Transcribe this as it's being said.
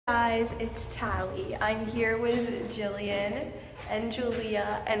Guys, it's Tally. I'm here with Gillian and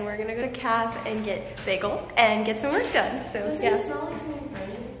Julia, and we're gonna go to Cap and get bagels and get some work done. So doesn't yeah. it smell like someone's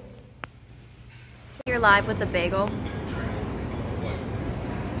burning? You're live with the bagel.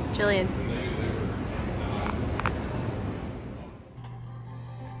 Gillian.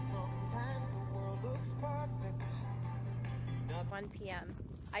 1 p.m.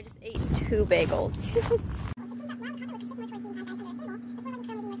 I just ate 2 bagels.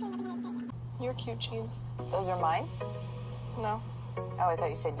 Your cute jeans. Those are mine? No. Oh, I thought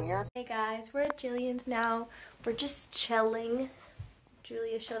you said your. Hey guys, we're at Jillian's now. We're just chilling.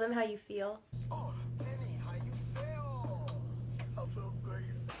 Julia, show them how you feel. Oh, Penny, how you feel? I feel great.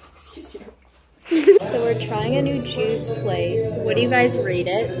 Excuse you. So we're trying a new juice place. What do you guys rate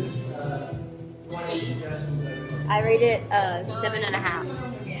it? I rate it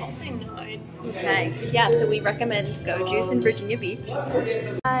 7.5. I'll say 9. Okay. Yeah, so we recommend Go Juice in Virginia Beach.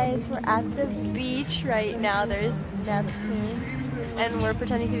 Guys, we're at the beach right now. There's Neptune. And we're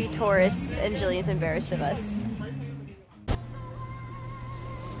pretending to be tourists, and Jillian's embarrassed of us.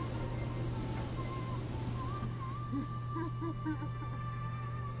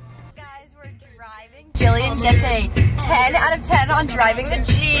 Guys, we're driving. Jillian gets a 10 out of 10 on driving the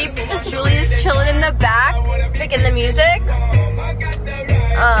Jeep. Julia's chilling in the back, picking the music.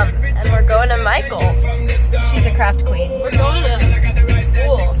 And we're going to Michael's. She's a craft queen. We're going to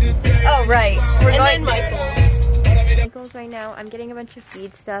school. Oh, right. We're going to Michael's right now. I'm getting a bunch of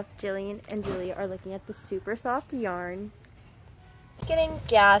feed stuff. Jillian and Julia are looking at the super soft yarn. Getting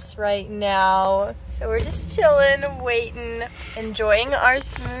gas right now. So we're just chilling, waiting, enjoying our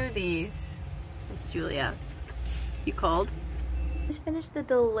smoothies. Miss Julia, you cold? Just finished the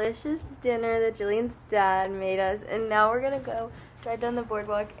delicious dinner that Jillian's dad made us, and now we're gonna go drive down the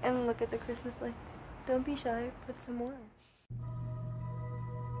boardwalk and look at the Christmas lights. Don't be shy, put some more.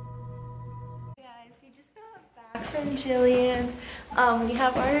 Guys, we just got back from Jillian's. We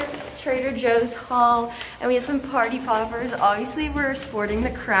have our Trader Joe's haul, and we have some party poppers. Obviously, we're sporting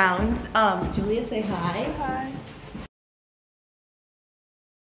the crowns. Julia, say hi. Hi.